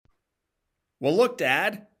Well, look,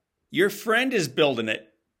 Dad, your friend is building it.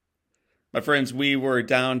 My friends, we were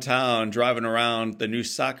downtown driving around the new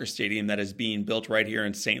soccer stadium that is being built right here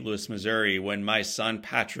in St. Louis, Missouri, when my son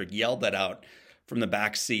Patrick yelled that out from the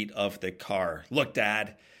back seat of the car. Look,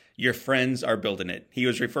 Dad, your friends are building it. He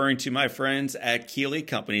was referring to my friends at Keeley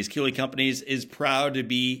Companies. Keeley Companies is proud to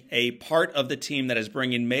be a part of the team that is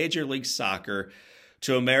bringing Major League Soccer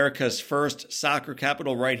to America's first soccer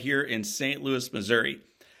capital right here in St. Louis, Missouri.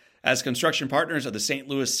 As construction partners of the St.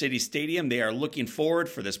 Louis City Stadium, they are looking forward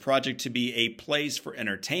for this project to be a place for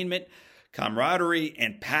entertainment, camaraderie,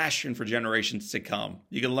 and passion for generations to come.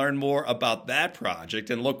 You can learn more about that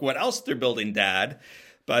project and look what else they're building, Dad,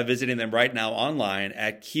 by visiting them right now online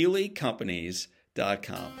at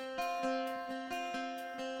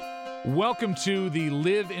KeeleyCompanies.com. Welcome to the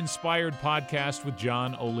Live Inspired podcast with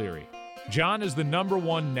John O'Leary. John is the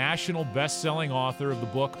 #1 national best-selling author of the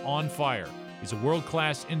book On Fire. He's a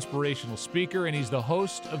world-class inspirational speaker, and he's the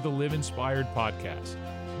host of the Live Inspired podcast.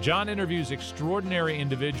 John interviews extraordinary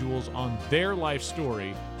individuals on their life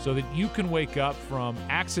story so that you can wake up from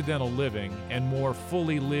accidental living and more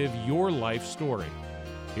fully live your life story.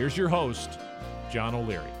 Here's your host, John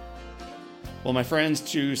O'Leary. Well, my friends,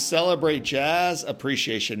 to celebrate Jazz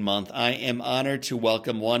Appreciation Month, I am honored to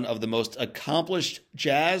welcome one of the most accomplished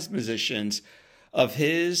jazz musicians of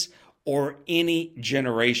his or any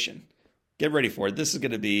generation. Get ready for it. This is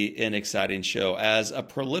going to be an exciting show. As a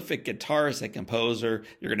prolific guitarist and composer,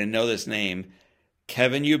 you're going to know this name.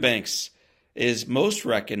 Kevin Eubanks is most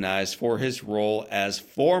recognized for his role as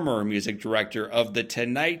former music director of the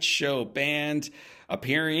Tonight Show band,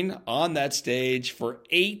 appearing on that stage for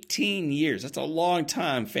 18 years. That's a long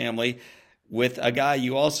time, family, with a guy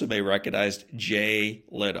you also may recognize, Jay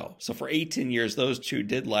Leno. So for 18 years, those two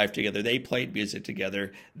did life together. They played music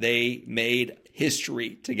together. They made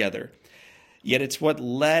history together. Yet it's what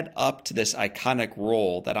led up to this iconic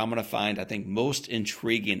role that I'm going to find, I think, most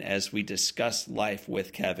intriguing as we discuss life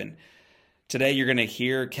with Kevin. Today, you're going to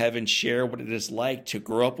hear Kevin share what it is like to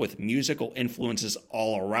grow up with musical influences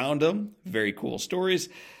all around him. Very cool stories.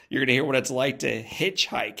 You're going to hear what it's like to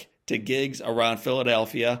hitchhike to gigs around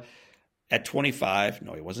Philadelphia at 25.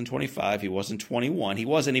 No, he wasn't 25. He wasn't 21. He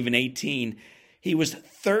wasn't even 18. He was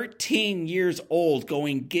 13 years old,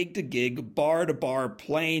 going gig to gig, bar to bar,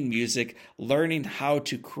 playing music, learning how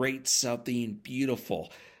to create something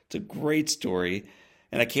beautiful. It's a great story.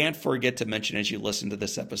 And I can't forget to mention, as you listen to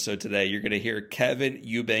this episode today, you're going to hear Kevin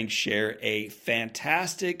Eubanks share a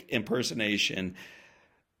fantastic impersonation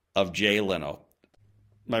of Jay Leno.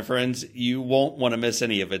 My friends, you won't want to miss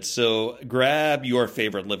any of it. So grab your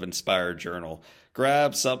favorite Live Inspired journal.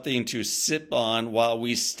 Grab something to sip on while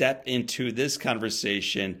we step into this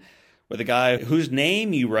conversation with a guy whose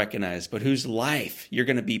name you recognize, but whose life you're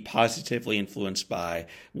going to be positively influenced by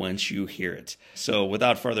once you hear it. So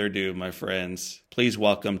without further ado, my friends, please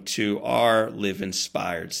welcome to our Live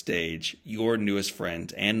Inspired stage, your newest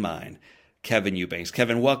friend and mine, Kevin Eubanks.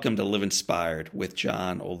 Kevin, welcome to Live Inspired with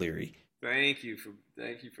John O'Leary. Thank you for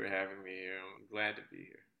having me here. I'm glad to be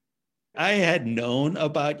here. I had known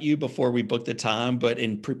about you before we booked the time, but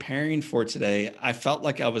in preparing for today, I felt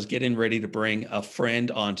like I was getting ready to bring a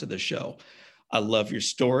friend onto the show. I love your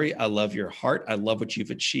story. I love your heart. I love what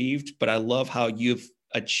you've achieved, but I love how you've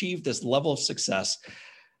achieved this level of success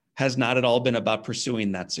has not at all been about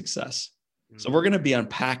pursuing that success. So we're going to be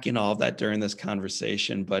unpacking all of that during this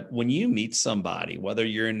conversation. But when you meet somebody, whether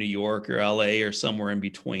you're in New York or LA or somewhere in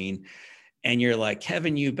between, and you're like,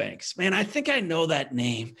 Kevin Eubanks, man, I think I know that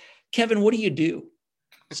name. Kevin, what do you do?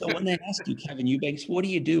 So when they ask you, Kevin Eubanks, what do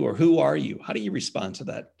you do, or who are you? How do you respond to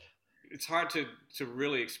that? It's hard to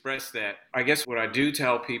really express that. I guess what I do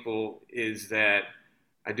tell people is that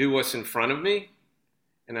I do what's in front of me,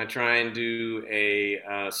 and I try and do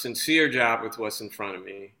a sincere job with what's in front of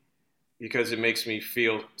me, because it makes me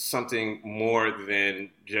feel something more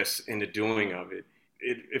than just in the doing of it.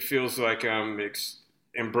 It feels like I'm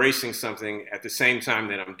embracing something at the same time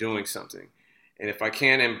that I'm doing something. And if I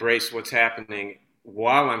can't embrace what's happening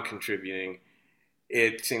while I'm contributing,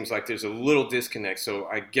 it seems like there's a little disconnect. So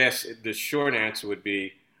I guess the short answer would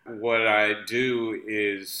be what I do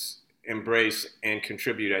is embrace and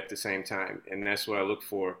contribute at the same time. And that's what I look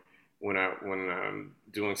for when I'm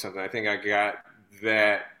doing something. I think I got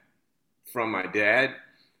that from my dad.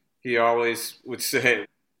 He always would say,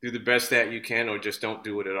 do the best that you can, or just don't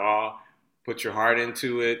do it at all. Put your heart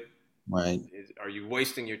into it. Right. Are you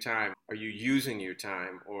wasting your time? Are you using your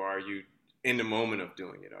time? Or are you in the moment of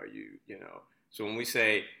doing it? Are you, So when we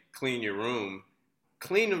say clean your room,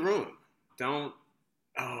 clean the room. Don't,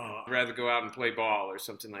 I'd rather go out and play ball or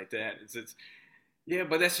something like that. Yeah,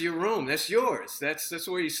 but that's your room. That's yours. That's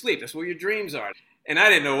where you sleep. That's where your dreams are. And I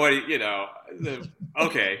didn't know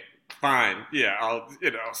okay, fine. Yeah,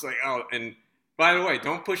 it's like, oh, and by the way,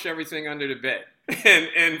 don't push everything under the bed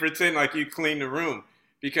and pretend like you clean the room.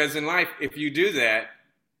 Because in life, if you do that,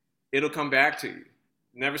 it'll come back to you.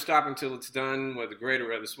 Never stop until it's done, whether great or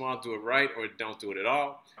whether small. Do it right or don't do it at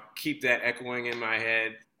all. Keep that echoing in my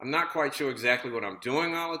head. I'm not quite sure exactly what I'm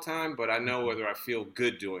doing all the time, but I know whether I feel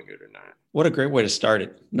good doing it or not. What a great way to start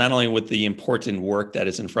it. Not only with the important work that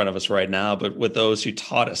is in front of us right now, but with those who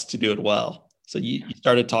taught us to do it well. So you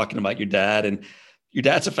started talking about your dad, and your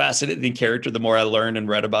dad's a fascinating character. The more I learned and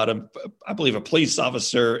read about him, I believe a police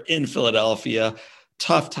officer in Philadelphia,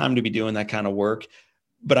 tough time to be doing that kind of work.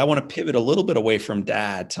 But I want to pivot a little bit away from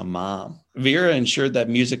dad to mom. Vera ensured that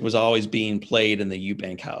music was always being played in the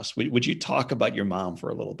Eubank house. Would you talk about your mom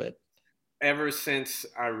for a little bit? Ever since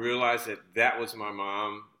I realized that was my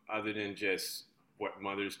mom, other than just what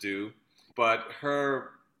mothers do, but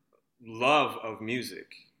her love of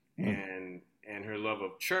music and her love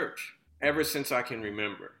of church, ever since I can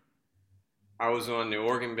remember. I was on the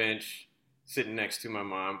organ bench sitting next to my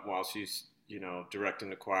mom while she's directing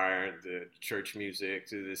the choir, the church music,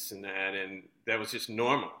 to this and that. And that was just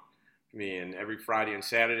normal for me. And every Friday and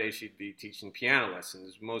Saturday, she'd be teaching piano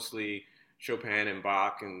lessons, mostly Chopin and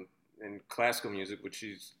Bach and classical music, which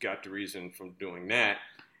she's got the reason from doing that.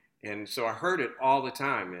 And so I heard it all the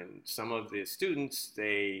time. And some of the students,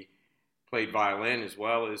 they played violin as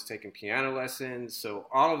well as taking piano lessons. So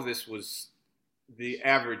all of this was the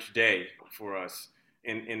average day for us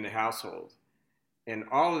in the household. And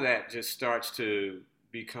all of that just starts to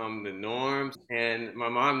become the norm. And my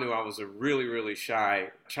mom knew I was a really, really shy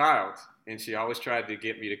child. And she always tried to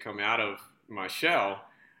get me to come out of my shell,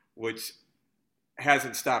 which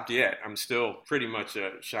hasn't stopped yet. I'm still pretty much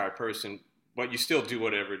a shy person, but you still do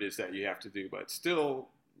whatever it is that you have to do. But still,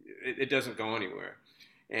 it doesn't go anywhere.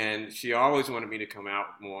 And she always wanted me to come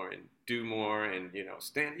out more and do more and,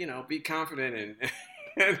 stand, be confident.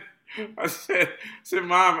 And I said,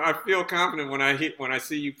 Mom, I feel confident when I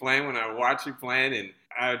see you playing, when I watch you playing, and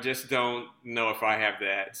I just don't know if I have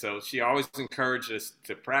that. So she always encouraged us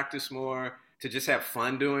to practice more, to just have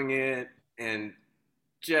fun doing it, and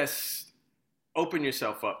just open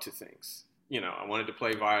yourself up to things. I wanted to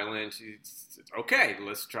play violin. She said, okay,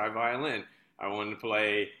 let's try violin. I wanted to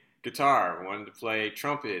play guitar. I wanted to play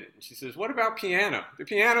trumpet. And she says, what about piano? The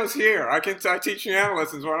piano's here. I teach piano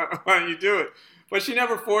lessons. Why don't you do it? But she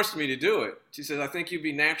never forced me to do it. She says, I think you'd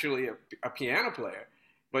be naturally a piano player.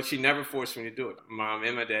 But she never forced me to do it. Mom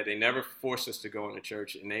and my dad, they never forced us to go into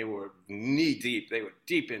church, and they were knee deep. They were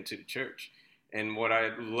deep into the church. And what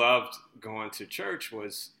I loved going to church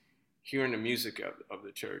was hearing the music of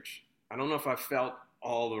the church. I don't know if I felt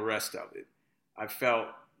all the rest of it. I felt,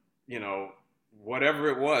 whatever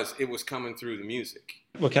it was coming through the music.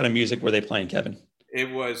 What kind of music were they playing, Kevin? It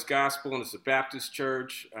was gospel, and it's a Baptist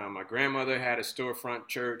church. My grandmother had a storefront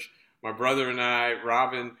church. My brother and I,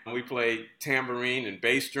 Robin, we played tambourine and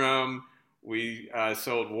bass drum. We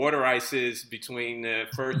sold water ices between the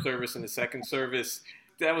first service and the second service.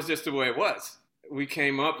 That was just the way it was. We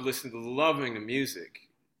came up listening to loving the music.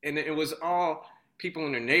 And it was all people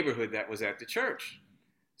in the neighborhood that was at the church.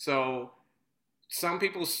 So some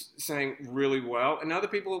people sang really well, and other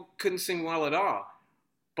people couldn't sing well at all.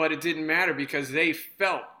 But it didn't matter because they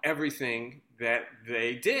felt everything that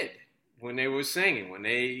they did when they were singing, when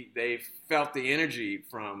they felt the energy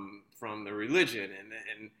from the religion,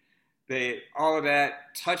 and all of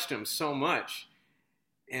that touched them so much.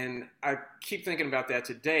 And I keep thinking about that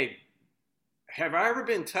today. Have I ever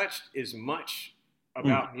been touched as much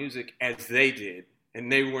about music as they did?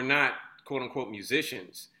 And they were not, quote unquote,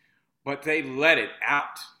 musicians, but they let it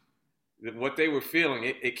out. What they were feeling,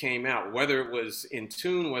 it came out, whether it was in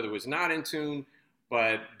tune, whether it was not in tune,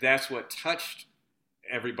 but that's what touched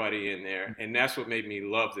everybody in there. And that's what made me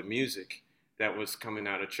love the music that was coming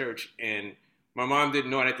out of church. And my mom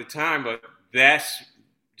didn't know it at the time, but that's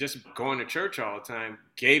just going to church all the time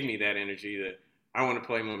gave me that energy that I want to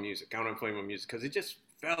play more music. I want to play more music because it just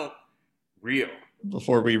felt real.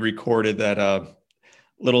 Before we recorded that,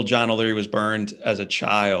 little John O'Leary was burned as a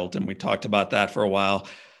child, and we talked about that for a while.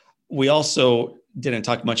 We also didn't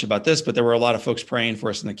talk much about this, but there were a lot of folks praying for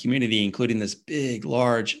us in the community, including this big,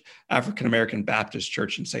 large African-American Baptist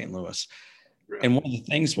church in St. Louis. Really? And one of the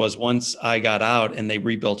things was once I got out and they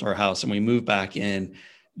rebuilt our house and we moved back in,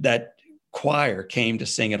 that choir came to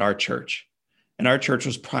sing at our church. And our church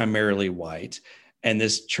was primarily white. And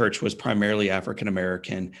this church was primarily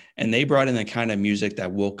African-American. And they brought in the kind of music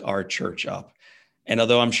that woke our church up. And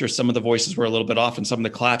although I'm sure some of the voices were a little bit off and some of the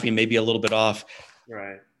clapping maybe a little bit off,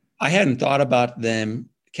 right, I hadn't thought about them,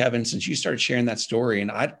 Kevin, since you started sharing that story.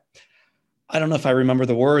 And I don't know if I remember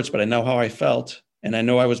the words, but I know how I felt. And I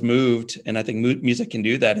know I was moved. And I think music can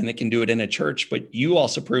do that. And it can do it in a church. But you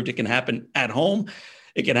also proved it can happen at home.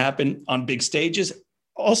 It can happen on big stages.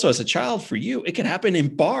 Also, as a child for you, it can happen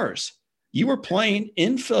in bars. You were playing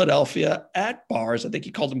in Philadelphia at bars. I think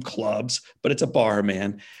you called them clubs, but it's a bar,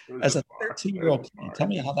 man. As a 13-year-old kid, tell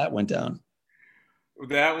me how that went down.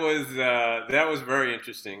 That was very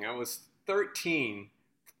interesting. I was 13.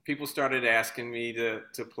 People started asking me to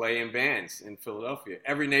play in bands in Philadelphia.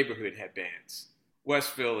 Every neighborhood had bands.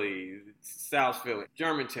 West Philly, South Philly,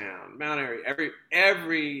 Germantown, Mount Airy.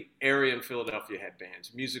 Every area in Philadelphia had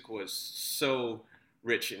bands. Music was so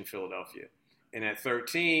rich in Philadelphia. And at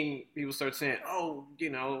 13, people started saying, "Oh,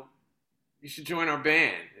 you should join our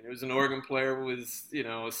band." And there was an organ player, was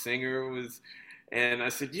a singer, and I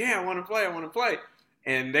said, "Yeah, I want to play."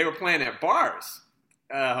 And they were playing at bars.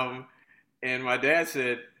 And my dad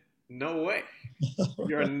said, "No way.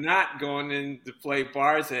 You're not going in to play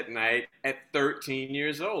bars at night at 13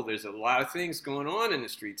 years old. There's a lot of things going on in the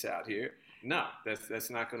streets out here. No, that's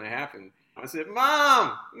not going to happen." I said,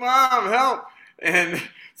 Mom, help." And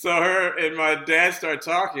so her and my dad started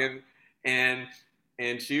talking, and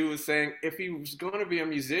she was saying, if he was going to be a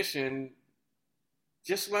musician,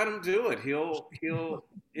 just let him do it.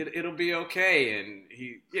 It'll be okay. And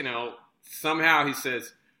he, somehow he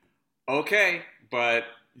says, "Okay, but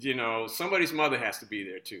somebody's mother has to be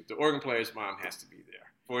there too. The organ player's mom has to be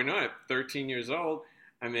there." Before you know it, 13 years old,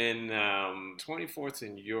 I'm in 24th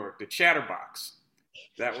in York, the Chatterbox.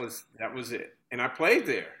 That was it. And I played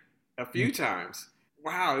there a few times.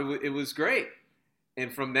 Wow, it was great.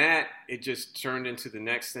 And from that, it just turned into the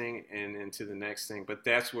next thing and into the next thing. But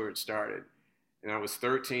that's where it started. And I was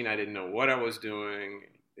 13. I didn't know what I was doing.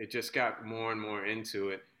 It just got more and more into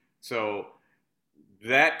it. So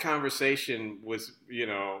that conversation was,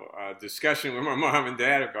 a discussion with my mom and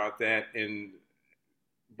dad about that.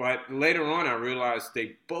 But later on, I realized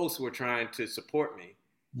they both were trying to support me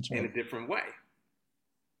in a different way.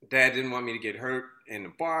 Dad didn't want me to get hurt in the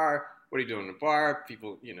bar. What are you doing in the bar?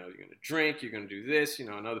 People, you're going to drink, you're going to do this, and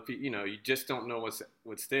other people, you just don't know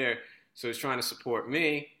what's there. So he's trying to support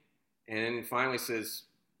me. And then finally says,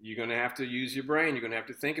 you're going to have to use your brain. You're going to have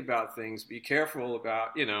to think about things. Be careful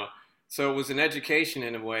about, So it was an education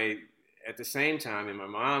in a way at the same time. And my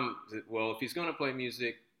mom said, well, if he's going to play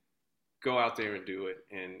music, go out there and do it.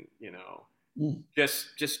 And,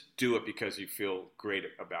 just do it because you feel great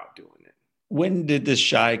about doing it. When did this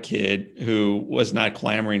shy kid who was not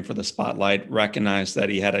clamoring for the spotlight recognize that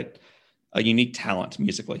he had a unique talent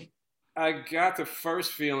musically? I got the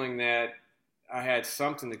first feeling that I had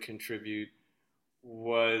something to contribute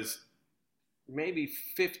was maybe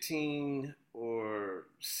 15 or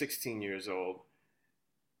 16 years old.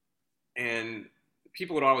 And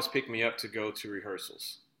people would always pick me up to go to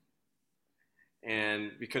rehearsals.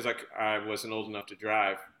 And because I wasn't old enough to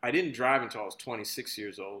drive, I didn't drive until I was 26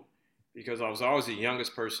 years old because I was always the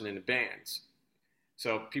youngest person in the bands.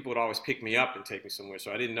 So people would always pick me up and take me somewhere.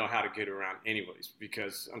 So I didn't know how to get around anyways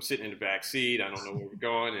because I'm sitting in the back seat. I don't know where we're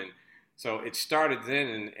going. And so it started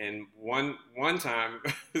then. And one time,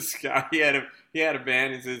 this guy, he had a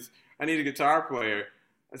band. He says, "I need a guitar player."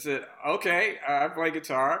 I said, "Okay, I play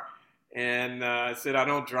guitar." And I said, "I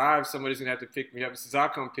don't drive. Somebody's going to have to pick me up." He says, "I'll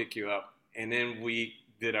come pick you up." And then we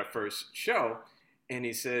did our first show. And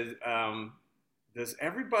he said, "Does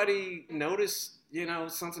everybody notice,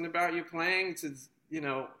 something about you playing?" He says,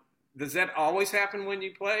 "Does that always happen when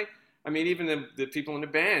you play?" I mean, even the people in the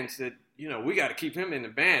band said, "We got to keep him in the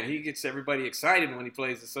band. He gets everybody excited when he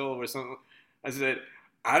plays a solo or something." I said,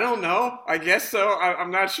 "I don't know. I guess so.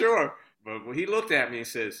 I'm not sure." But when he looked at me and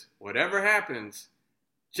says, "Whatever happens,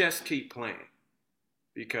 just keep playing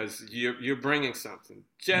because you're bringing something.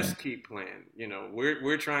 Just keep playing.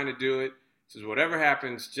 We're trying to do it. He says, whatever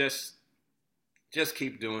happens, just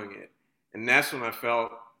keep doing it." And that's when I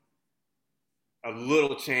felt a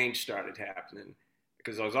little change started happening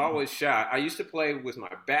because I was always shy. I used to play with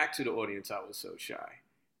my back to the audience. I was so shy.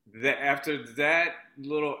 After that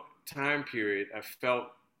little time period, I felt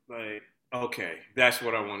like, okay, that's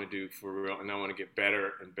what I want to do for real, and I want to get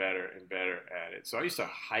better and better and better at it. So I used to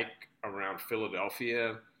hike around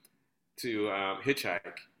Philadelphia to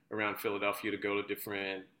hitchhike around Philadelphia to go to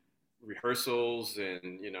different rehearsals,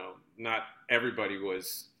 and not everybody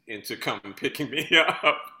was into coming picking me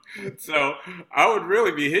up. So I would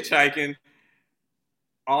really be hitchhiking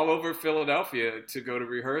all over Philadelphia to go to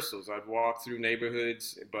rehearsals. I'd walk through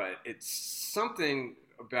neighborhoods, but it's something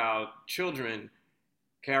about children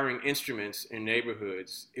carrying instruments in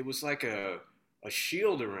neighborhoods. It was like a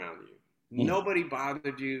shield around you. Mm. Nobody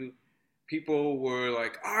bothered you. People were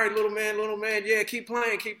like, all right, little man, yeah, keep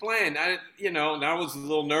playing. And I was a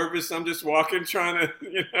little nervous. I'm just walking, trying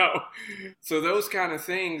to. So those kind of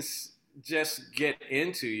things just get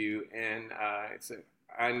into you, and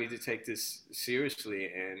I need to take this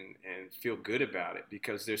seriously and feel good about it,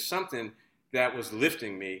 because there's something that was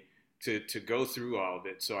lifting me to go through all of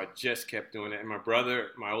it. So I just kept doing it. And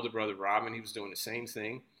my older brother, Robin, he was doing the same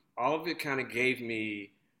thing. All of it kind of gave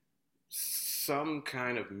me some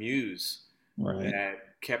kind of muse Right.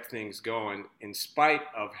 that kept things going in spite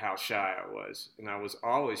of how shy I was. And I was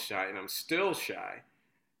always shy, and I'm still shy.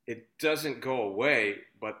 It doesn't go away,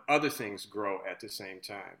 but other things grow at the same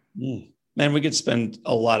time. Mm. Man, we could spend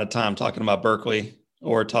a lot of time talking about Berklee,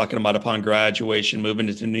 or talking about upon graduation, moving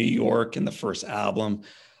into New York and the first album.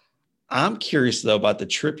 I'm curious, though, about the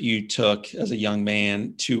trip you took as a young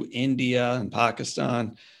man to India and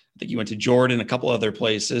Pakistan. I think you went to Jordan, a couple other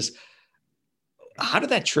places. How did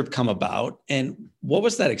that trip come about? And what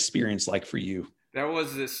was that experience like for you? That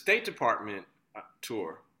was the State Department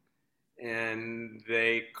tour. And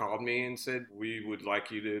they called me and said, we would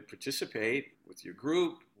like you to participate with your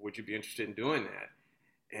group. Would you be interested in doing that?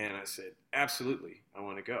 And I said, absolutely, I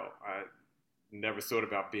want to go. I never thought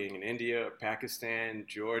about being in India, or Pakistan,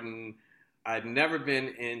 Jordan. I'd never been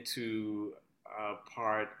into a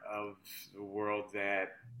part of the world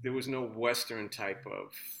that there was no Western type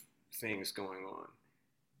of things going on.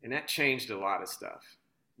 And that changed a lot of stuff.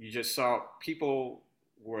 You just saw people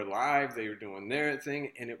were alive, they were doing their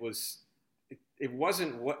thing, and it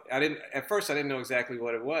wasn't what at first I didn't know exactly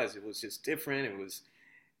what it was. It was just different.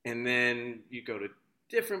 And then you go to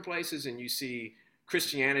different places and you see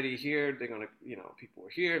Christianity here. They're going to, people are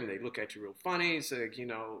here and they look at you real funny. It's like,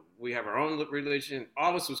 we have our own religion.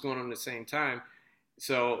 All this was going on at the same time.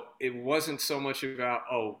 So it wasn't so much about,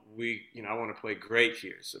 I want to play great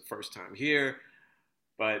here. It's the first time here.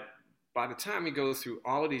 But by the time you go through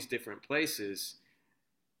all of these different places,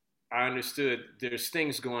 I understood there's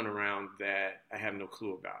things going around that I have no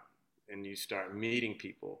clue about. And you start meeting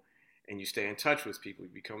people and you stay in touch with people,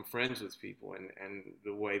 you become friends with people, and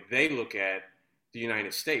the way they look at the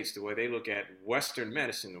United States, the way they look at Western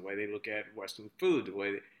medicine, the way they look at Western food,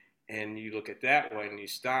 and you look at that way and you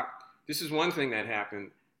stop. This is one thing that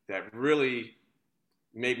happened that really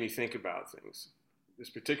made me think about things. This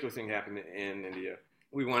particular thing happened in India.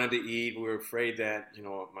 We wanted to eat. We were afraid that, it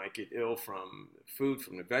might get ill from food,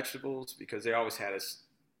 from the vegetables, because they always had us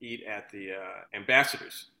eat at the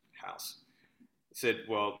ambassador's house. Said,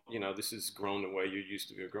 well, this is grown the way you're used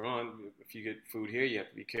to be grown. If you get food here, you have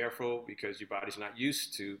to be careful because your body's not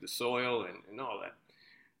used to the soil and all that.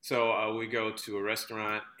 So we go to a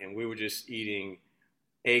restaurant and we were just eating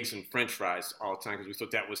eggs and French fries all the time because we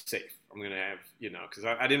thought that was safe. I'm going to have, because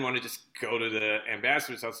I didn't want to just go to the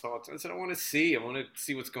ambassador's house all the time. I said, I want to see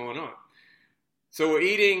what's going on. So we're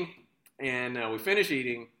eating and we finish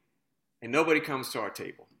eating and nobody comes to our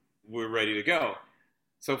table. We're ready to go.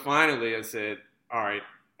 So finally I said, all right,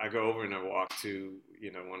 I go over and I walk to,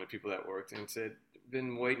 one of the people that worked and said,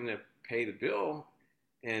 been waiting to pay the bill.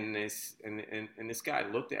 And this guy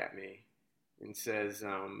looked at me and says,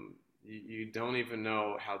 you don't even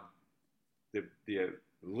know how the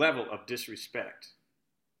level of disrespect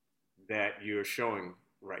that you're showing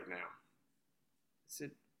right now. I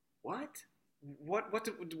said, what? What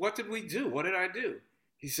did we do? What did I do?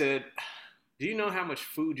 He said, do you know how much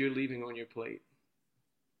food you're leaving on your plate?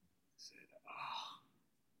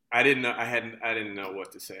 I didn't know. I didn't know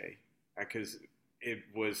what to say because it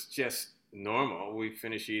was just normal. We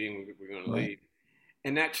finished eating. We're going to leave,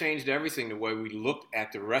 and that changed everything. The way we looked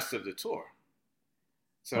at the rest of the tour.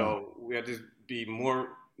 So we had to be more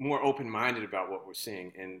open-minded about what we're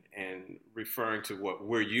seeing and referring to what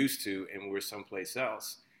we're used to, and we're someplace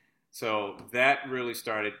else. So that really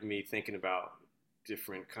started me thinking about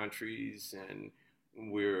different countries, and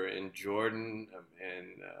we're in Jordan and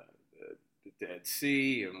the Dead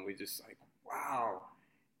Sea, and we just like, wow.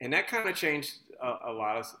 And that kind of changed a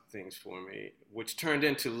lot of things for me, which turned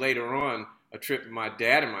into later on a trip my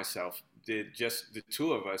dad and myself did. Just the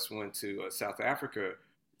two of us went to South Africa.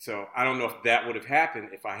 So I don't know if that would have happened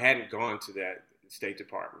if I hadn't gone to that State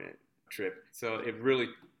Department trip. So it really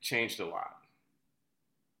changed a lot.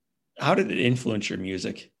 How did it influence your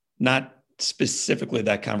music? Not specifically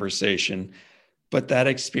that conversation, but that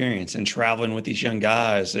experience and traveling with these young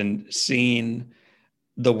guys and seeing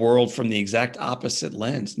the world from the exact opposite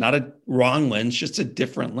lens, not a wrong lens, just a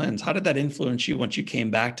different lens. How did that influence you once you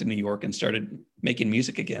came back to New York and started making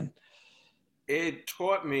music again? It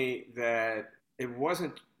taught me that it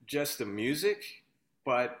wasn't just the music,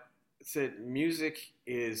 but said music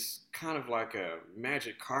is kind of like a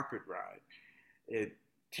magic carpet ride. It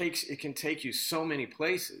can take you so many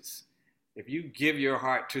places. If you give your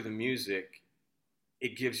heart to the music,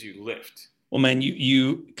 it gives you lift. Well, man,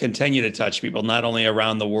 you continue to touch people not only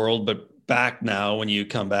around the world, but back now when you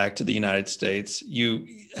come back to the United States, you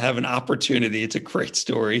have an opportunity. It's a great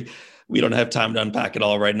story. We don't have time to unpack it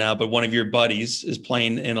all right now, but one of your buddies is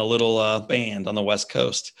playing in a little band on the West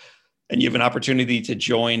Coast, and you have an opportunity to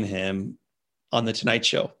join him on the Tonight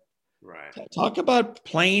Show. Right. Talk about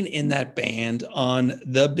playing in that band on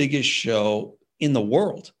the biggest show in the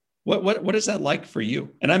world. What is that like for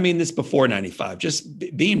you? And I mean this before 95, just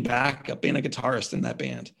being backup, being a guitarist in that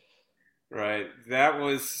band. Right. That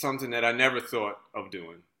was something that I never thought of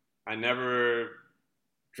doing. I never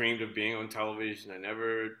dreamed of being on television. I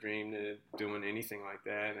never dreamed of doing anything like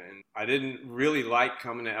that. And I didn't really like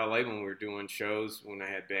coming to LA when we were doing shows, when I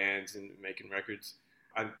had bands and making records.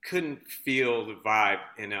 I couldn't feel the vibe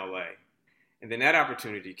in LA. And then that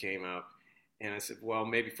opportunity came up, and I said, well,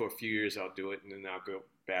 maybe for a few years I'll do it, and then I'll go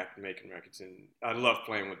back to making records. And I love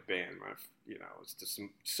playing with band. It's just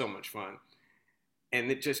so much fun.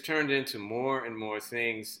 And it just turned into more and more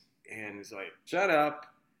things. And it's like, shut up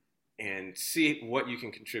and see what you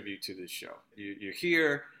can contribute to this show. You're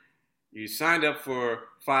here. You signed up for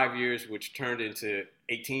 5 years, which turned into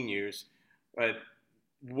 18 years. But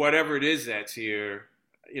whatever it is that's here,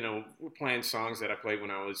 we're playing songs that I played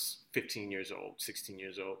when I was 15 years old, 16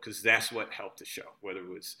 years old, because that's what helped the show, whether it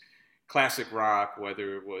was classic rock,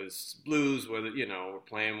 whether it was blues, whether, we're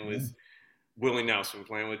playing with Willie Nelson,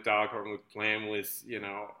 playing with Dolly Parton, playing with,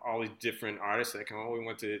 all these different artists that come on. We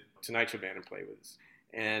went to Tonight Show Band and played with us.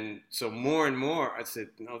 And so more and more, I said,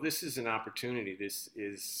 no, this is an opportunity. This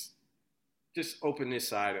is just open this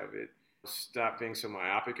side of it. Stop being so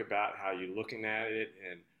myopic about how you're looking at it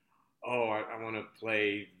and, I want to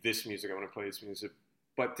play this music. I want to play this music.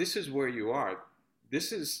 But this is where you are.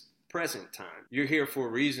 This is present time. You're here for a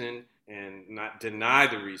reason, and not deny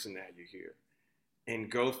the reason that you're here. And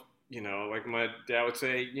go, like my dad would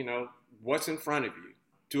say, what's in front of you?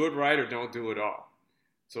 Do it right or don't do it all.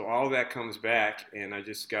 So all that comes back, and I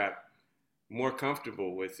just got more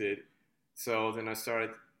comfortable with it. So then I started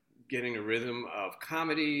getting a rhythm of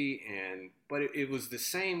comedy, but it was the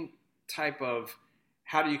same type of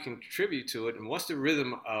how do you contribute to it, and what's the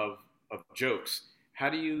rhythm of jokes? How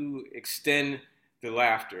do you extend the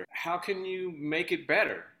laughter? How can you make it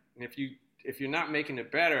better? And if you're not making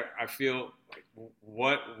it better, I feel like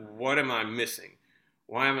what am I missing?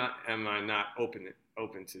 Why am I not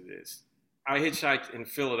open to this? I hitchhiked in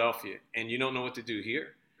Philadelphia, and you don't know what to do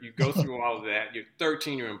here. You go through all of that. You're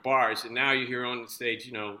 13, you're in bars, and now you're here on the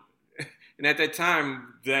stage, And at that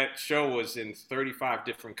time, that show was in 35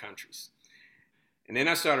 different countries. And then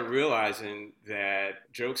I started realizing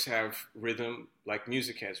that jokes have rhythm like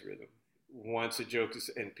music has rhythm. Once a joke is,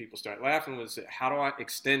 and people start laughing, was how do I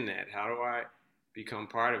extend that? How do I become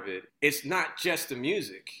part of it? It's not just the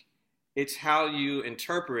music. It's how you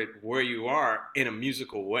interpret where you are in a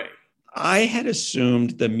musical way. I had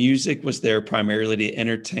assumed the music was there primarily to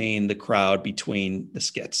entertain the crowd between the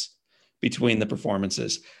skits, between the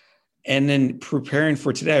performances. And then preparing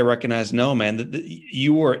for today, I recognized, no, man, that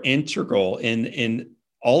you were integral in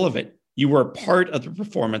all of it. You were a part of the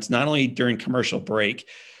performance, not only during commercial break,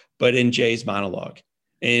 but in Jay's monologue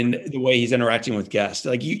and the way he's interacting with guests.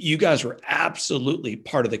 Like you guys were absolutely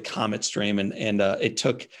part of the comet stream. And it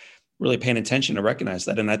took really paying attention to recognize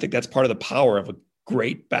that. And I think that's part of the power of a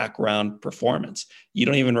great background performance. You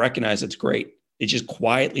don't even recognize it's great. It's just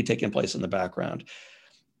quietly taking place in the background.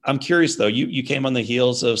 I'm curious though, you came on the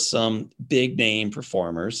heels of some big name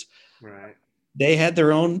performers. Right. They had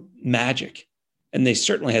their own magic, and they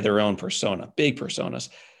certainly had their own persona, big personas.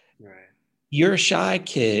 Right. You're a shy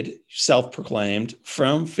kid, self-proclaimed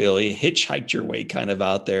from Philly, hitchhiked your way kind of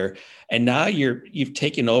out there. And now you've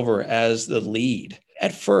taken over as the lead.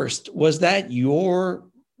 At first, was that your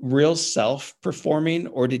real self performing,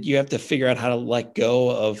 or did you have to figure out how to let go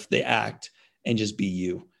of the act and just be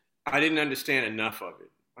you? I didn't understand enough of it.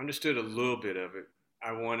 Understood a little bit of it.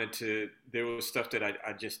 There was stuff that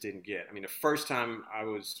I just didn't get. I mean, the first time I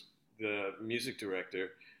was the music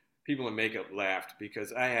director, people in makeup laughed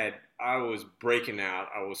because I was breaking out.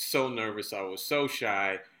 I was so nervous. I was so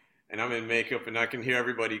shy, and I'm in makeup and I can hear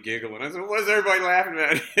everybody giggling. I said, what is everybody laughing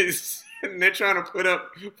at? And they're trying to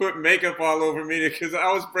put makeup all over me because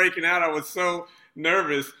I was breaking out. I was so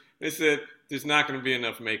nervous. They said, there's not going to be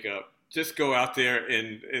enough makeup. Just go out there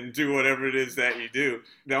and do whatever it is that you do.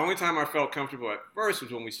 The only time I felt comfortable at first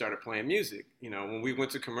was when we started playing music. When we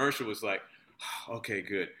went to commercial, it was like, oh, okay,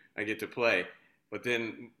 good, I get to play. But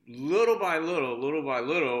then little by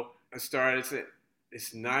little, I started saying,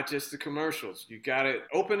 it's not just the commercials. You got to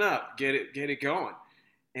open up, get it going.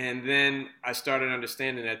 And then I started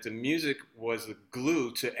understanding that the music was the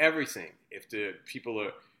glue to everything. If the people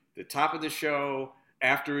are the top of the show,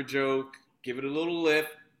 after a joke, give it a little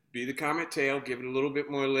lift, be the comic tail, give it a little bit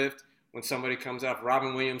more lift. When somebody comes out,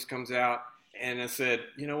 Robin Williams comes out, and I said,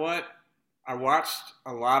 you know what? I watched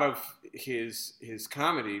a lot of his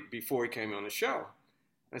comedy before he came on the show.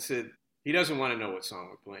 I said, he doesn't want to know what song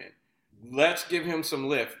we're playing. Let's give him some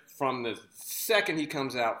lift from the second he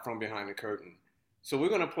comes out from behind the curtain. So we're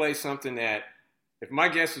going to play something that, if my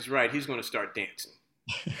guess is right, he's going to start dancing.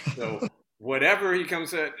 So whatever he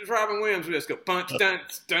comes at, it's Robin Williams, we just go punch,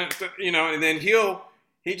 dance, dance, you know, and then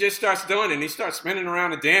he just starts doing it, and he starts spinning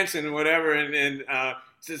around and dancing and whatever, and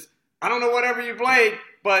says, I don't know whatever you played,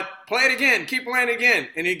 but play it again, keep playing it again.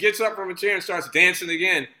 And he gets up from a chair and starts dancing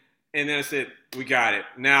again. And then I said, we got it.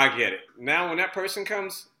 Now I get it. Now when that person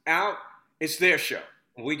comes out, it's their show.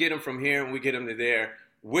 We get them from here and we get them to there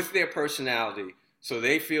with their personality so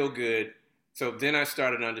they feel good. So then I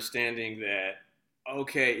started understanding that,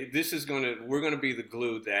 okay, we're going to be the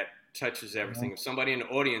glue that touches everything. If somebody in the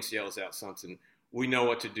audience yells out something, we know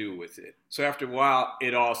what to do with it. So after a while,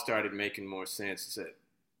 it all started making more sense. I said,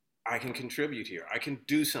 I can contribute here. I can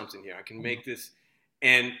do something here. I can make this.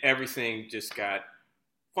 And everything just got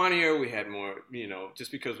funnier. We had more,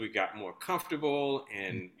 just because we got more comfortable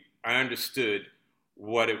and I understood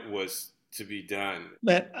what it was to be done.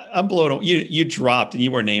 Man, I'm blown away. You dropped, and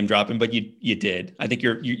you were name dropping, but you did. I think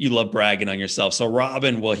you love bragging on yourself. So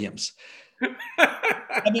Robin Williams.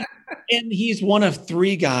 I mean, and he's one of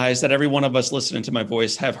 3 guys that every one of us listening to my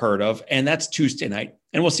voice have heard of, and that's Tuesday night.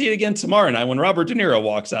 And we'll see it again tomorrow night when Robert De Niro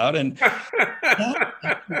walks out. And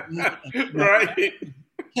right.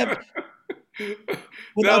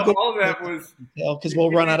 All that was because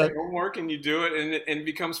we'll run out of homework, and you do it, and it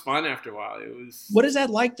becomes fun after a while. It was. What is that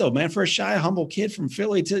like, though, man? For a shy, humble kid from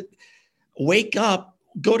Philly to wake up,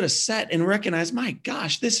 go to set, and recognize, my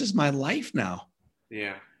gosh, this is my life now.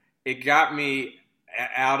 Yeah, it got me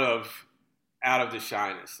out of the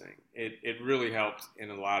shyness thing. It really helped in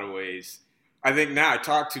a lot of ways. I think now I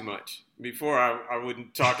talk too much. Before I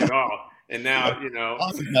wouldn't talk at all. And now,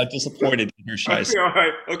 I'm not disappointed in your shy. All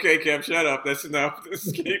right. Okay, Kev, shut up. That's enough.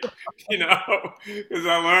 Just keep, because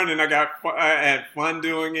I learned and I had fun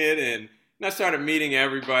doing it. And I started meeting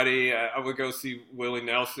everybody. I would go see Willie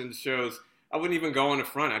Nelson's shows. I wouldn't even go in the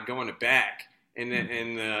front. I'd go in the back. And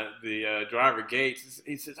then the driver Gates,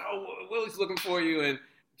 he says, "Oh, Willie's looking for you." And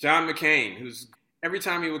John McCain, who's every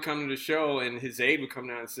time he would come to the show, and his aide would come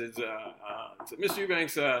down and says, "Mr.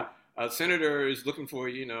 Eubanks, Senator is looking for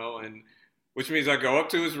you," and which means I go up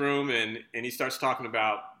to his room and he starts talking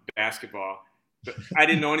about basketball. But I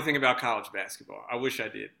didn't know anything about college basketball. I wish I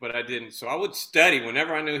did, but I didn't. So I would study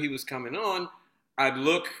whenever I knew he was coming on. I'd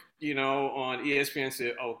look, on ESPN and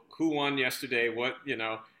say, "Oh, who won yesterday? What?"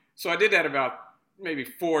 So I did that about maybe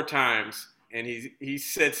 4 times, and he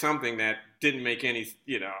said something that didn't make any,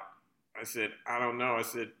 I said, "I don't know." I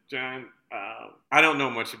said, "John, I don't know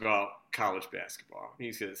much about college basketball."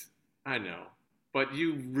 He says, "I know, but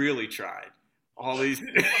you really tried all these."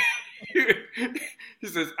 He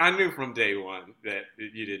says, "I knew from day one that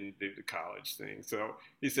you didn't do the college thing." So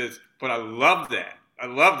he says, "But I love that. I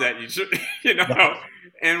love that you should,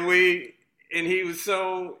 And he was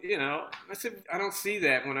so, I said, "I don't see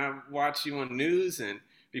that when I watch you on news." And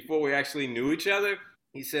before we actually knew each other,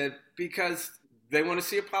 he said, "Because they want to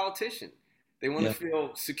see a politician. They want to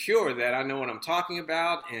feel secure that I know what I'm talking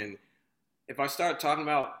about. And if I start talking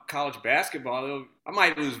about college basketball, I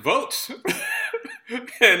might lose votes."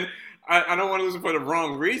 And I don't want to lose them for the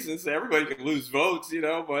wrong reasons. Everybody can lose votes,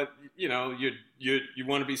 but, you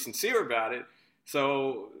want to be sincere about it.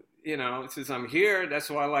 So, since I'm here, that's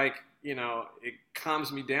why I like, it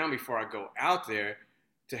calms me down before I go out there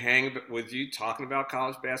to hang with you talking about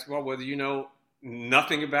college basketball, whether you know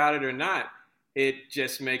nothing about it or not. It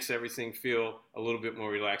just makes everything feel a little bit more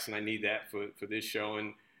relaxed, and I need that for this show.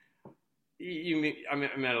 And I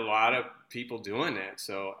met a lot of people doing that.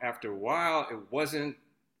 So after a while, it wasn't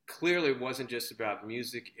just about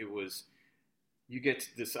music. It was, you get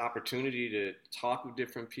this opportunity to talk with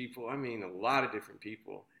different people. I mean, a lot of different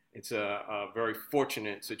people. It's a very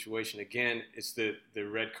fortunate situation. Again, it's the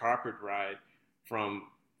red carpet ride from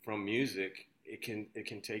music. It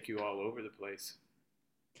can take you all over the place.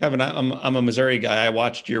 Kevin, I'm a Missouri guy. I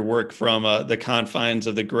watched your work from the confines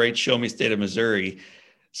of the great Show Me State of Missouri.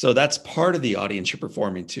 So that's part of the audience you're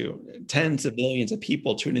performing to. Tens of millions of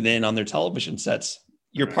people tuning in on their television sets.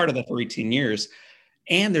 You're part of that for 18 years.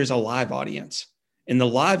 And there's a live audience. And the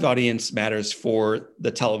live audience matters for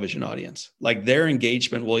the television audience. Like their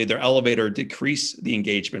engagement will either elevate or decrease the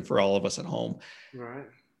engagement for all of us at home. Right.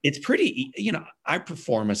 It's pretty, I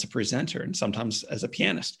perform as a presenter and sometimes as a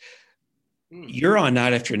pianist. You're on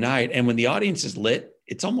night after night. And when the audience is lit,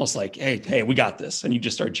 it's almost like, hey, we got this. And you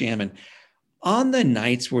just start jamming. On the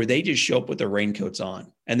nights where they just show up with their raincoats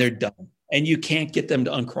on and they're done and you can't get them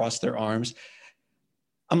to uncross their arms,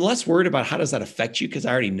 I'm less worried about how does that affect you, because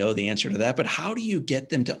I already know the answer to that. But how do you get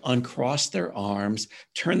them to uncross their arms,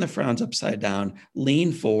 turn the frowns upside down,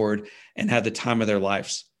 lean forward, and have the time of their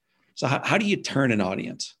lives? So how do you turn an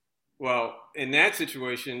audience? Well, in that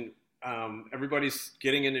situation, everybody's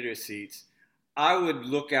getting into their seats. I would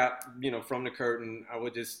look out, from the curtain. I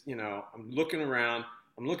would just, I'm looking around.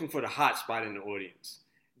 I'm looking for the hot spot in the audience.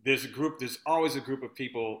 There's always a group of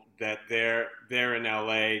people that they're in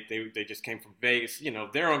LA. They just came from Vegas.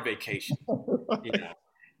 They're on vacation,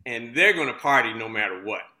 and they're going to party no matter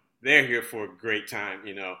what. They're here for a great time,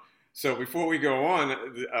 So before we go on,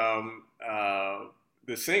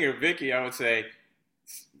 the singer, Vicky, I would say,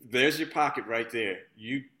 there's your pocket right there.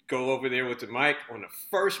 You go over there with the mic on the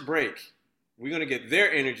first break. We're going to get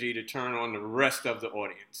their energy to turn on the rest of the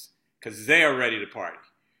audience because they are ready to party.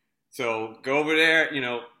 So go over there,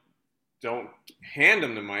 don't hand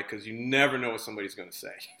them the mic because you never know what somebody's going to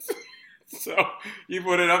say. So you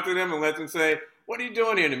put it up to them and let them say, what are you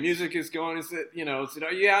doing here? And the music is going and said,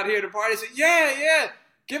 are you out here to party? I said, yeah.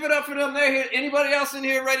 Give it up for them. They're here. Anybody else in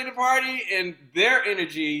here ready to party? And their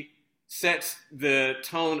energy sets the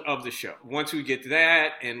tone of the show. Once we get to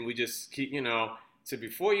that and we just keep, so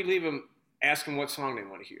before you leave them, ask them what song they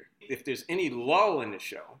want to hear. If there's any lull in the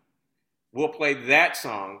show, we'll play that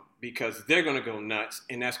song because they're going to go nuts,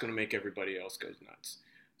 and that's going to make everybody else go nuts.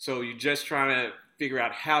 So you're just trying to figure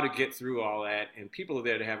out how to get through all that, and people are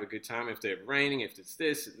there to have a good time. If they're raining, if it's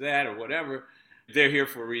this, that, or whatever, they're here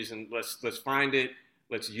for a reason. Let's find it,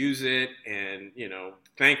 let's use it, and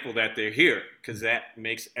thankful that they're here because that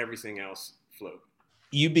makes everything else float.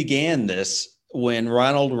 You began this when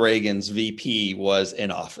Ronald Reagan's VP was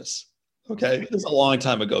in office. Okay, this is a long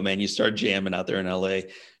time ago, man. You start jamming out there in LA.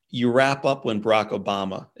 You wrap up when Barack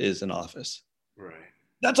Obama is in office. Right.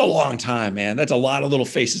 That's a long time, man. That's a lot of little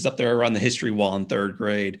faces up there around the history wall in third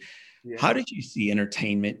grade. Yeah. How did you see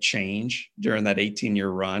entertainment change during that 18-year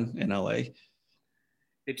run in LA?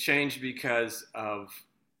 It changed because of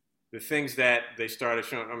the things that they started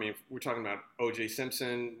showing. I mean, we're talking about O.J.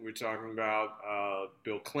 Simpson. We're talking about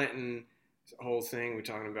Bill Clinton, the whole thing. We're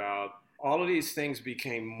talking about all of these things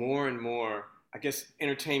became more and more. I guess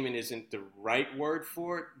entertainment isn't the right word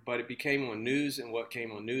for it, but it became on news, and what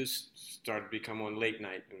came on news started to become on late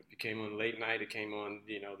night. And it became on late night. It came on,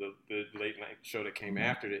 the late night show that came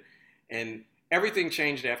after it. And everything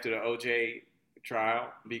changed after the O.J.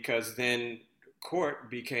 trial because then court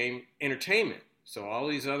became entertainment. So all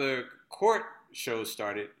these other court shows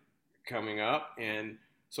started coming up. And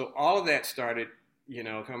so all of that started,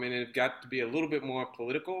 coming in. It got to be a little bit more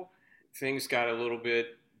political. Things got a little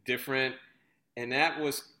bit different. And that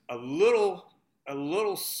was a little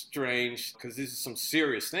strange because these are some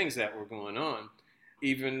serious things that were going on.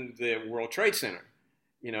 Even the World Trade Center,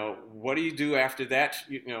 what do you do after that?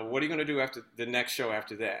 What are you going to do after the next show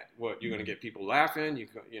after that? What, you're going to get people laughing?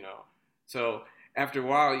 So after a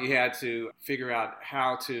while, you had to figure out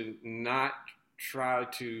how to not try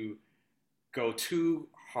to go too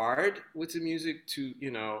hard with the music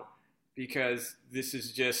because this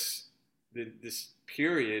is just this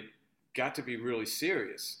period got to be really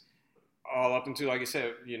serious all up until, like I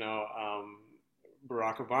said,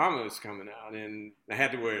 Barack Obama was coming out, and I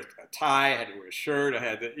had to wear a tie, I had to wear a shirt, I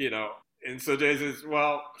had to, and so Jay says,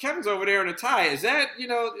 well, Kevin's over there in a tie. Is that,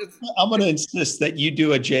 I'm going to insist that you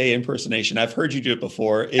do a Jay impersonation. I've heard you do it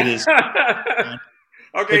before. It is.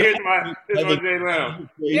 Okay, here's my Jay Leno.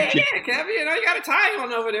 Yeah, Kevin, you got a tie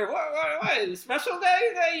on over there. What, special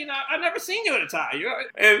day? I've never seen you in a tie.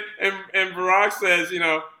 And Barack says,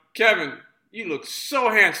 Kevin, you look so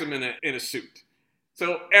handsome in a suit.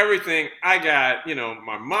 So everything I got,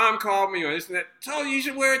 my mom called me or this and that, told you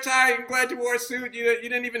should wear a tie. I'm glad you wore a suit. You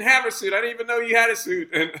didn't even have a suit. I didn't even know you had a suit.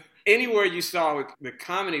 And anywhere you saw the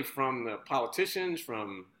comedy from the politicians,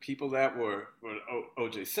 from people that were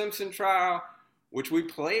O.J. Simpson trial, which we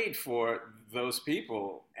played for those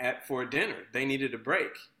people for a dinner. They needed a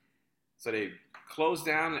break. So they closed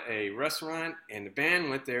down a restaurant, and the band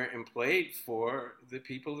went there and played for the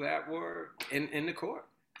people that were in the court.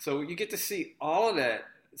 So you get to see all of that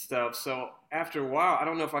stuff. So after a while, I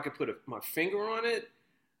don't know if I could put my finger on it,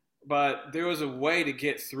 but there was a way to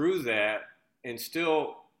get through that and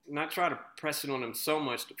still not try to press it on them so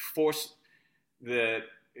much to force the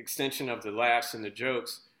extension of the laughs and the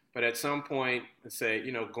jokes. But at some point, say,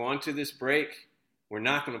 going to this break, we're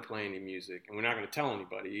not going to play any music, and we're not going to tell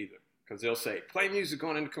anybody either, because they'll say, play music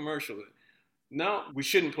going into commercial. No, we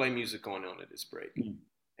shouldn't play music going on at this break.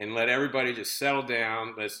 And let everybody just settle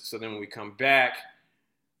down. So then when we come back,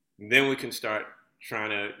 then we can start trying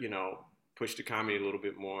to, push the comedy a little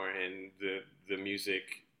bit more and the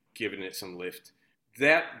music, giving it some lift.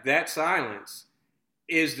 That silence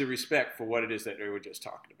is the respect for what it is that they were just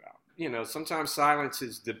talking about. Sometimes silence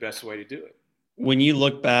is the best way to do it. When you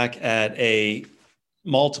look back at a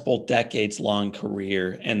multiple decades long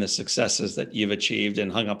career and the successes that you've achieved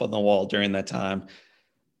and hung up on the wall during that time,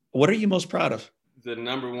 what are you most proud of? The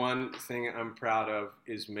number one thing I'm proud of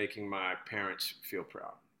is making my parents feel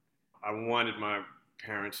proud. I wanted my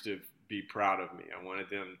parents to be proud of me. I wanted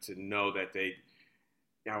them to know that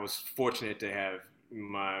I was fortunate to have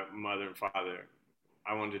my mother and father.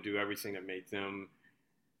 I wanted to do everything that made them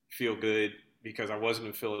feel good, because I wasn't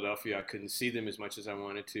in Philadelphia. I couldn't see them as much as I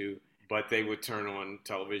wanted to, but they would turn on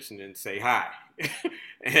television and say hi.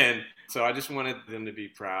 And so I just wanted them to be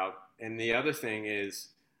proud. And the other thing is,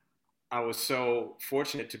 I was so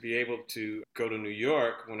fortunate to be able to go to New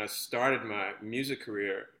York. When I started my music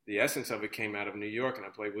career, the essence of it came out of New York, and I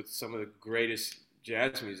played with some of the greatest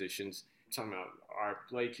jazz musicians. I'm talking about Art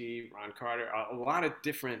Blakey, Ron Carter, a lot of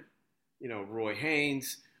different, Roy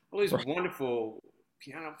Haynes, all these wonderful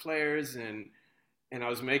piano players, and I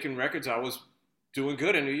was making records. I was doing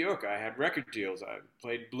good in New York. I had record deals. I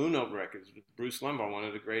played Blue Note records with Bruce Lembaugh, one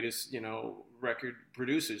of the greatest, record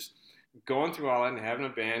producers. Going through all that and having a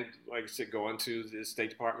band, like I said, going to the State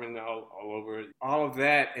Department all over, all of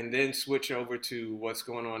that, and then switch over to what's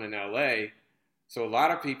going on in LA. So a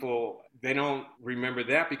lot of people, they don't remember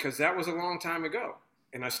that, because that was a long time ago.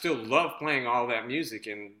 And I still love playing all that music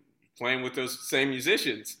and playing with those same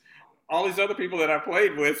musicians. All these other people that I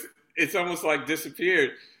played with, it's almost like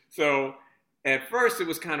disappeared. So at first it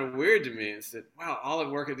was kind of weird to me. I said, wow, all the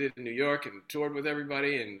work I did in New York and toured with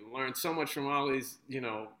everybody and learned so much from all these,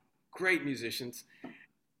 great musicians.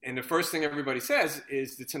 And the first thing everybody says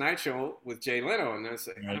is The Tonight Show with Jay Leno. And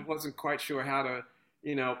I wasn't quite sure how to,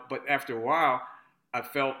 but after a while, I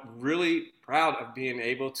felt really proud of being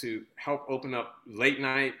able to help open up late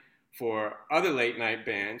night for other late night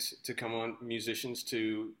bands to come on, musicians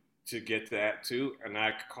to get that too. And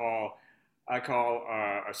I call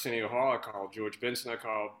Arsenio Hall, I call George Benson, I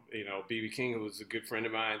call, B.B. King, who was a good friend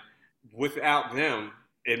of mine. Without them,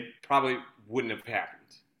 it probably wouldn't have happened.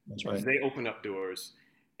 That's right. They open up doors,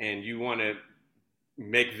 and you want to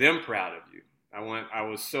make them proud of you. I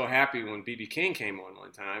was so happy when B.B. King came on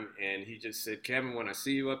one time, and he just said, Kevin, when I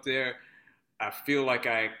see you up there, I feel like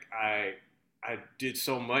I did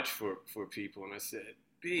so much for people. And I said,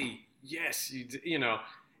 B, yes,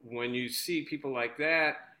 when you see people like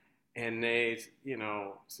that, and they,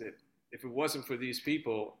 said, if it wasn't for these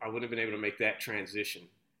people, I wouldn't have been able to make that transition.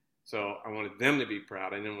 So I wanted them to be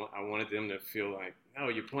proud, and then I wanted them to feel like, no,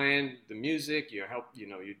 you're playing the music, you help, he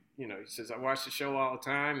says, I watch the show all the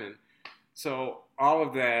time. And so all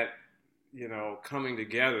of that, coming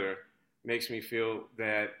together makes me feel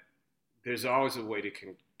that there's always a way to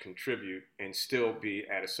contribute and still be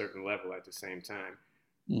at a certain level at the same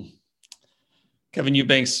time. Kevin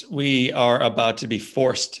Eubanks, we are about to be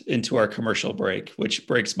forced into our commercial break, which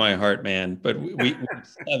breaks my heart, man. But we have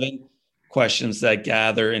 7 questions that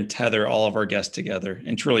gather and tether all of our guests together.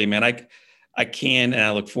 And truly, man, I can, and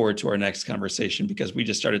I look forward to our next conversation, because we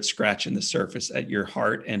just started scratching the surface at your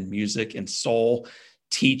heart and music and soul,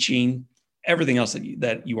 teaching, everything else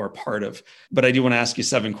that you are part of. But I do want to ask you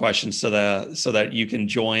 7 questions so that you can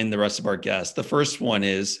join the rest of our guests. The first one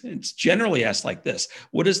is, it's generally asked like this: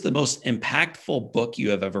 what is the most impactful book you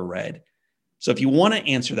have ever read? So if you want to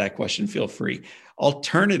answer that question, feel free.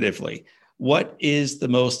 Alternatively, what is the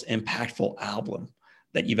most impactful album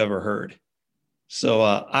that you've ever heard? So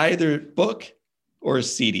either book or a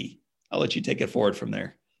CD. I'll let you take it forward from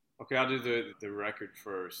there. Okay, I'll do the record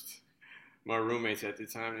first. My roommates at the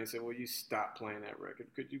time, they said, will you stop playing that record?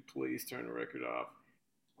 Could you please turn the record off?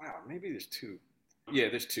 Wow, maybe there's 2. Yeah,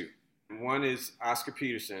 there's 2. One is Oscar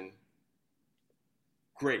Peterson.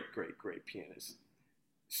 Great pianist.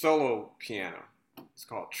 Solo piano. It's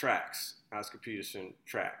called Tracks. Oscar Peterson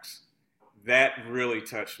Tracks. That really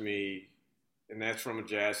touched me, and that's from a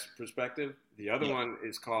jazz perspective. The other one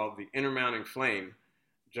is called The Inner Mounting Flame.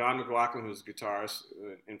 John McLaughlin, who's a guitarist,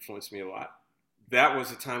 influenced me a lot. That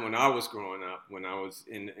was a time when I was growing up, when I was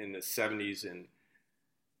in the 70s, and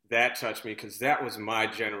that touched me because that was my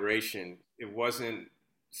generation. It wasn't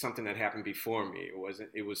something that happened before me.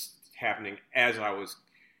 It was happening as I was,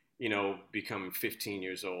 becoming 15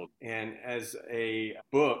 years old. And as a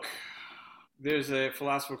book, there's a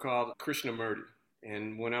philosopher called Krishnamurti.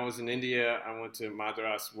 And when I was in India, I went to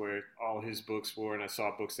Madras where all his books were, and I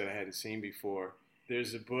saw books that I hadn't seen before.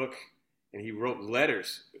 There's a book, and he wrote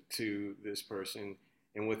letters to this person.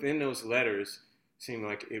 And within those letters, seemed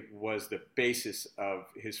like it was the basis of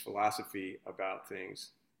his philosophy about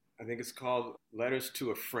things. I think it's called Letters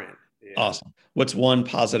to a Friend. Yeah. Awesome. What's one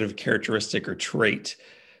positive characteristic or trait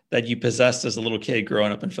that you possessed as a little kid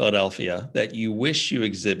growing up in Philadelphia that you wish you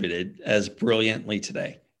exhibited as brilliantly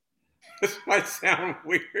today? This might sound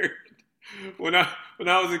weird. When I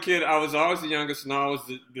was a kid, I was always the youngest and I was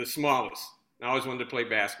the smallest. I always wanted to play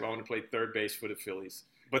basketball. I wanted to play third base for the Phillies.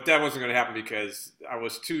 But that wasn't going to happen because I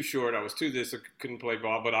was too short. I was too this. I couldn't play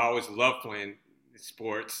ball. But I always loved playing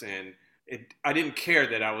sports. And I didn't care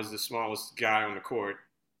that I was the smallest guy on the court.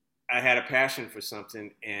 I had a passion for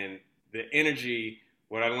something. And the energy,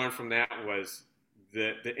 what I learned from that was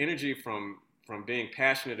the energy from being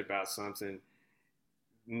passionate about something.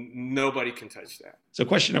 Nobody can touch that. So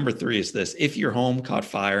question number 3 is this. If your home caught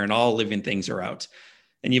fire and all living things are out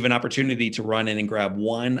and you have an opportunity to run in and grab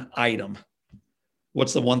one item,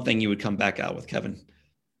 what's the one thing you would come back out with, Kevin?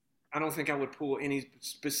 I don't think I would pull any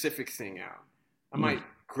specific thing out. I might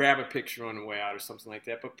grab a picture on the way out or something like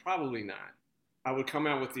that, but probably not. I would come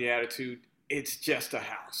out with the attitude, it's just a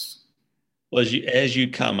house. Well, as you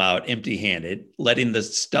come out empty-handed, letting the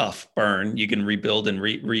stuff burn, you can rebuild and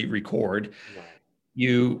record. Right.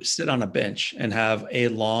 You sit on a bench and have a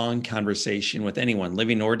long conversation with anyone,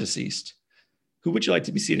 living or deceased. Who would you like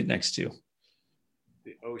to be seated next to?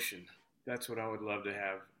 The ocean. That's what I would love to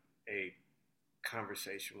have a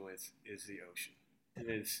conversation with, is the ocean. And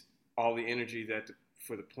it's all the energy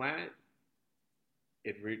for the planet.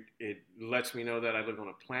 It lets me know that I live on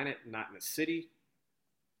a planet, not in a city.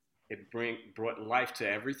 It brought life to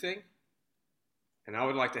everything. And I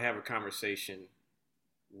would like to have a conversation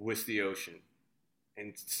with the ocean.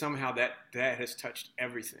 And somehow that has touched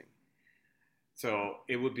everything. So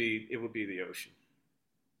it would be the ocean.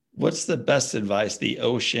 What's the best advice? The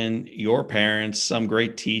ocean, your parents, some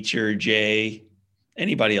great teacher, Jay,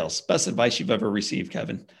 anybody else? Best advice you've ever received,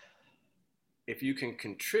 Kevin? If you can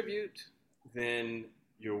contribute, then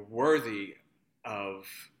you're worthy of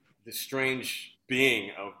the strange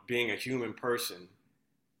being of being a human person.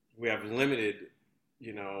 We have limited,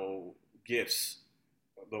 gifts,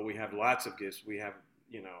 though we have lots of gifts. We have,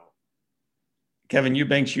 Kevin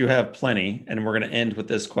Eubanks, you have plenty. And we're going to end with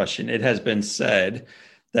this question. It has been said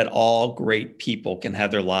that all great people can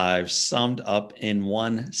have their lives summed up in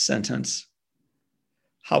one sentence.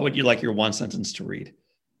 How would you like your one sentence to read?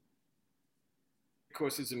 Of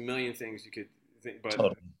course, there's a million things you could think, but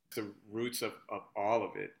totally. The roots of all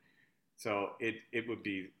of it. So it would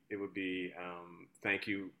be thank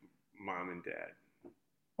you, Mom and Dad.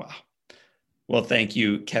 Wow. Well, thank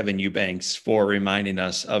you, Kevin Eubanks, for reminding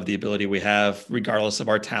us of the ability we have, regardless of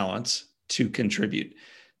our talents, to contribute,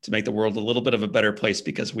 to make the world a little bit of a better place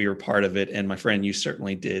because we were part of it. And my friend, you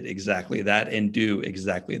certainly did exactly that and do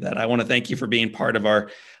exactly that. I want to thank you for being part of our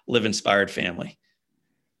Live Inspired family.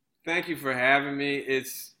 Thank you for having me.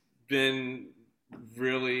 It's been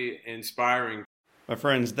really inspiring. My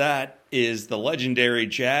friends, that is the legendary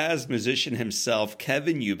jazz musician himself,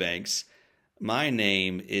 Kevin Eubanks. My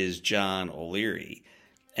name is John O'Leary,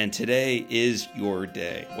 and today is your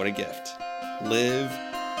day. What a gift. Live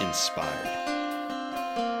inspired.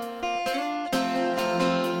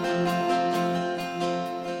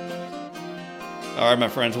 All right, my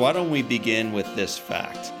friends, why don't we begin with this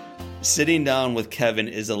fact? Sitting down with Kevin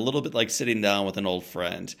is a little bit like sitting down with an old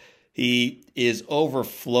friend. He is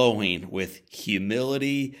overflowing with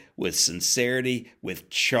humility, with sincerity, with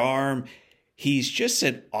charm. He's just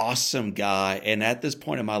an awesome guy. And at this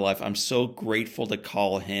point in my life, I'm so grateful to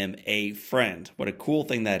call him a friend. What a cool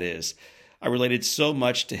thing that is. I related so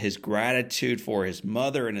much to his gratitude for his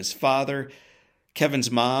mother and his father.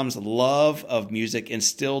 Kevin's mom's love of music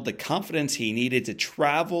instilled the confidence he needed to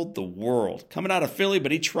travel the world. Coming out of Philly,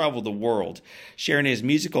 but he traveled the world, sharing his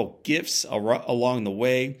musical gifts along the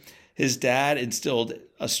way. His dad instilled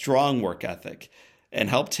a strong work ethic and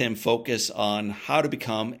helped him focus on how to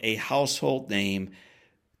become a household name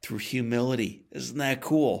through humility. Isn't that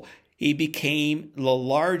cool? He became the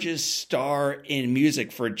largest star in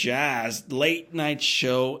music for jazz, late night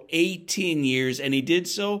show, 18 years. And he did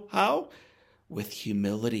so, how? With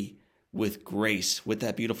humility, with grace, with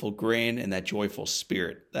that beautiful grin and that joyful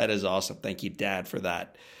spirit. That is awesome. Thank you, Dad, for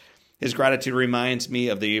that. His gratitude reminds me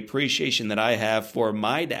of the appreciation that I have for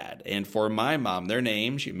my dad and for my mom. Their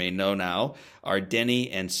names, you may know now, are Denny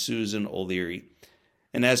and Susan O'Leary.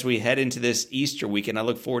 And as we head into this Easter weekend, I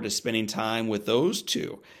look forward to spending time with those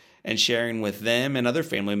two and sharing with them and other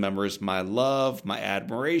family members my love, my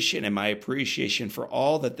admiration, and my appreciation for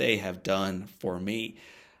all that they have done for me.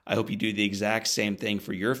 I hope you do the exact same thing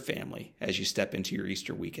for your family as you step into your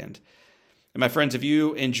Easter weekend. And my friends, if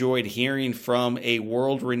you enjoyed hearing from a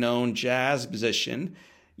world-renowned jazz musician,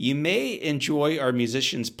 you may enjoy our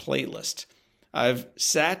musicians playlist. I've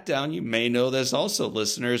sat down, you may know this also,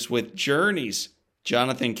 listeners, with Journey's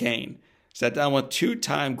Jonathan Cain. Sat down with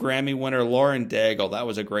two-time Grammy winner Lauren Daigle. That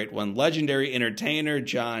was a great one. Legendary entertainer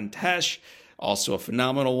John Tesh, also a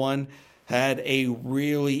phenomenal one. Had a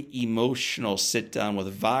really emotional sit-down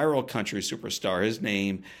with viral country superstar. His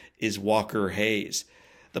name is Walker Hayes.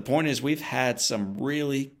 The point is, we've had some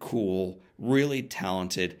really cool, really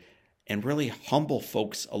talented, and really humble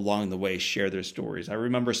folks along the way share their stories. I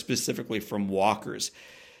remember specifically from Walker's.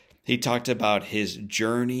 He talked about his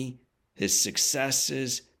journey, his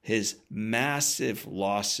successes, his massive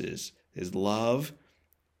losses, his love,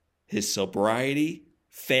 his sobriety,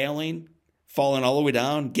 failing, falling all the way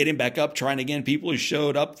down, getting back up, trying again, people who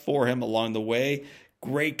showed up for him along the way.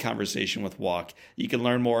 Great conversation with Walk. You can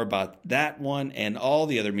learn more about that one and all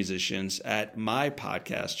the other musicians at my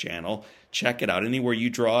podcast channel. Check it out anywhere you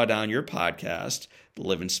draw down your podcast, the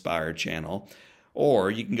Live Inspired channel. Or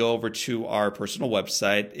you can go over to our personal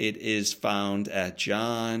website. It is found at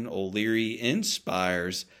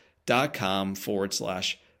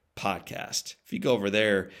johnolearyinspires.com/podcast. If you go over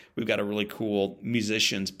there, we've got a really cool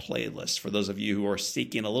musicians playlist for those of you who are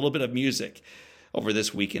seeking a little bit of music over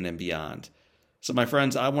this weekend and beyond. So my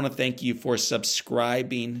friends, I want to thank you for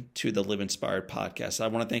subscribing to the Live Inspired podcast. I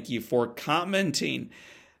want to thank you for commenting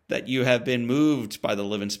that you have been moved by the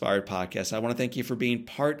Live Inspired podcast. I want to thank you for being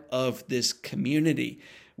part of this community.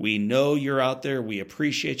 We know you're out there. We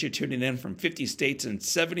appreciate you tuning in from 50 states and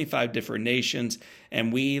 75 different nations.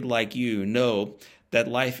 And we, like you, know that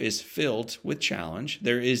life is filled with challenge.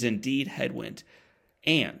 There is indeed headwind.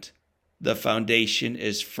 And the foundation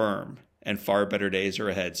is firm and far better days are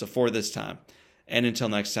ahead. So for this time, and until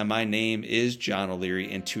next time, my name is John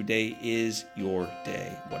O'Leary, and today is your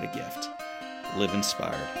day. What a gift. Live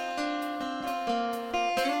inspired.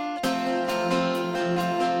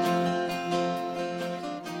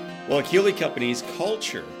 Well, Keeley Company's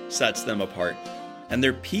culture sets them apart, and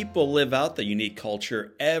their people live out the unique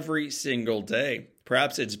culture every single day.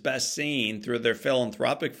 Perhaps it's best seen through their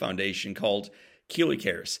philanthropic foundation called Keeley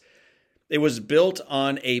Cares. It was built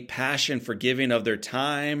on a passion for giving of their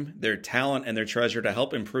time, their talent, and their treasure to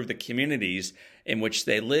help improve the communities in which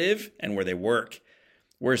they live and where they work.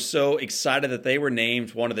 We're so excited that they were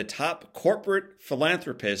named one of the top corporate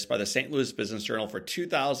philanthropists by the St. Louis Business Journal for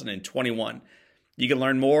 2021. You can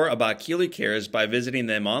learn more about Keeley Cares by visiting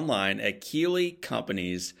them online at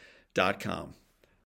KeeleyCompanies.com.